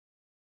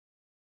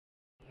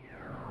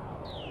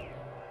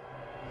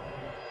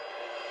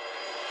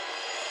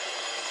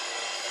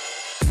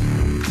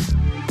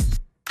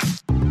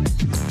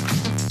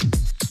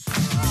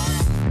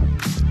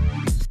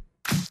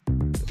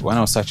When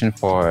I was searching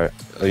for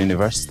a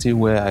university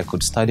where I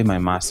could study my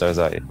master's,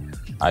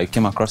 I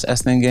came across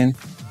Esslingen.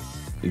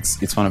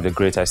 It's one of the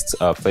greatest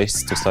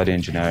places to study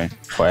engineering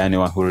for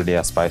anyone who really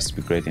aspires to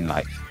be great in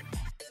life.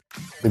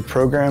 The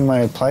program I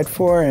applied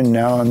for and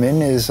now I'm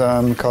in is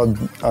called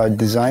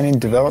Design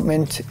and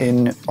Development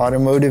in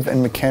Automotive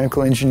and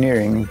Mechanical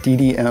Engineering,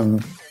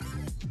 DDM.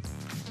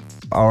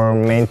 Our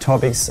main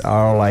topics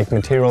are like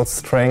material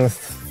strength,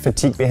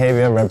 fatigue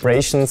behavior,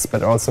 vibrations,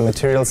 but also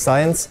material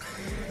science.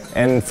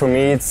 And for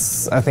me,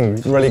 it's, I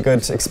think, really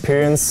good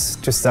experience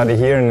to study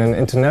here in an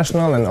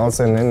international and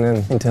also in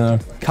an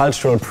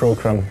intercultural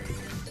program.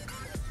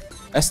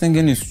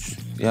 Esslingen is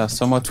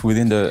somewhat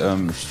within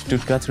the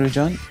Stuttgart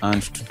region,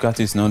 and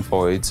Stuttgart is known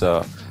for its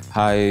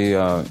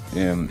high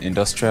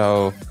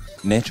industrial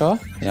nature.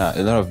 Yeah,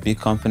 a lot of big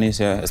companies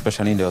here,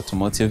 especially in the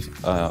automotive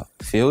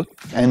field.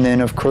 And then,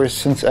 of course,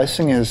 since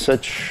Esslingen has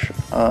such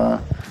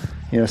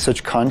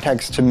such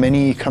contacts to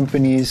many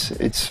companies,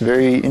 it's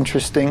very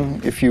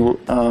interesting if you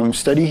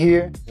study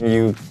here.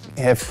 You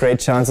have great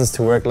chances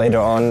to work later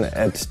on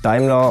at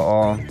Daimler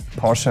or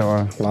Porsche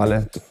or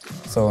Mahle.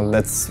 So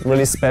that's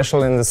really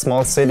special in the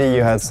small city.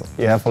 You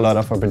have a lot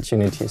of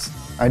opportunities.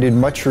 I did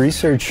much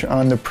research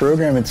on the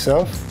program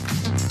itself.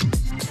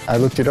 I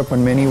looked it up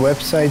on many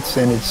websites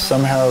and it's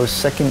somehow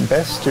second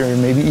best or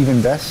maybe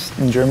even best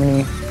in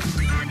Germany.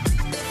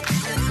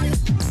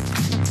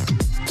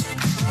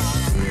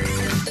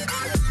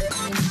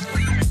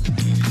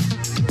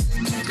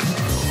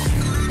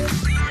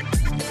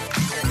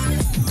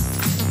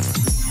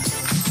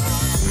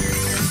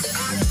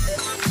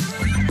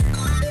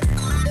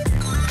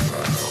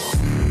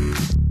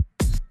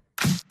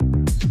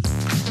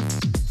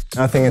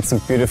 I think it's a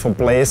beautiful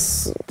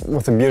place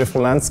with a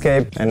beautiful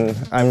landscape, and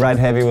I'm right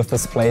happy with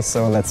this place,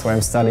 so that's why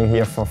I'm studying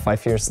here for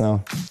 5 years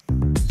now.